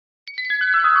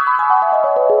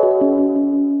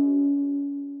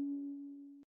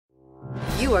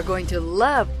are going to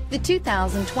love the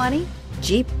 2020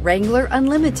 Jeep Wrangler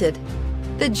Unlimited.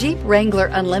 The Jeep Wrangler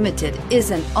Unlimited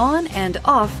is an on- and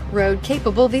off-road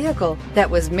capable vehicle that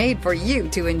was made for you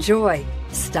to enjoy.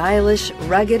 Stylish,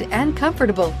 rugged, and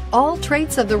comfortable, all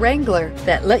traits of the Wrangler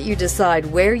that let you decide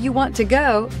where you want to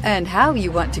go and how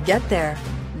you want to get there.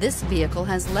 This vehicle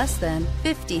has less than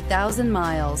 50,000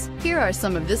 miles. Here are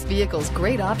some of this vehicle's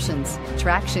great options: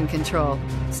 traction control,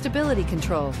 stability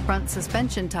control, front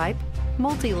suspension type,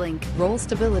 multi-link, roll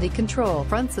stability control,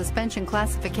 front suspension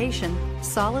classification,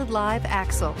 solid live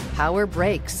axle, power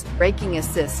brakes, braking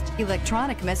assist,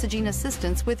 electronic messaging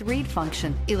assistance with read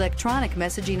function, electronic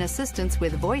messaging assistance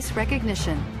with voice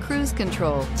recognition, cruise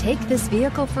control. Take this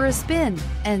vehicle for a spin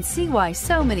and see why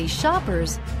so many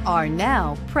shoppers are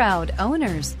now proud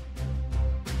owners.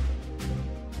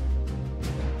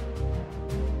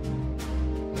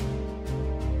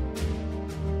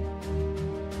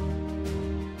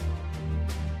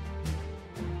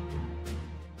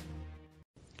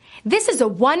 This is a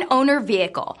one-owner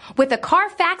vehicle with a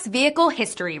Carfax Vehicle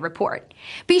History Report.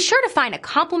 Be sure to find a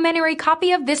complimentary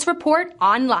copy of this report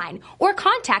online or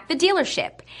contact the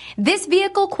dealership. This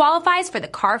vehicle qualifies for the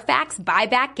Carfax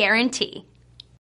Buyback Guarantee.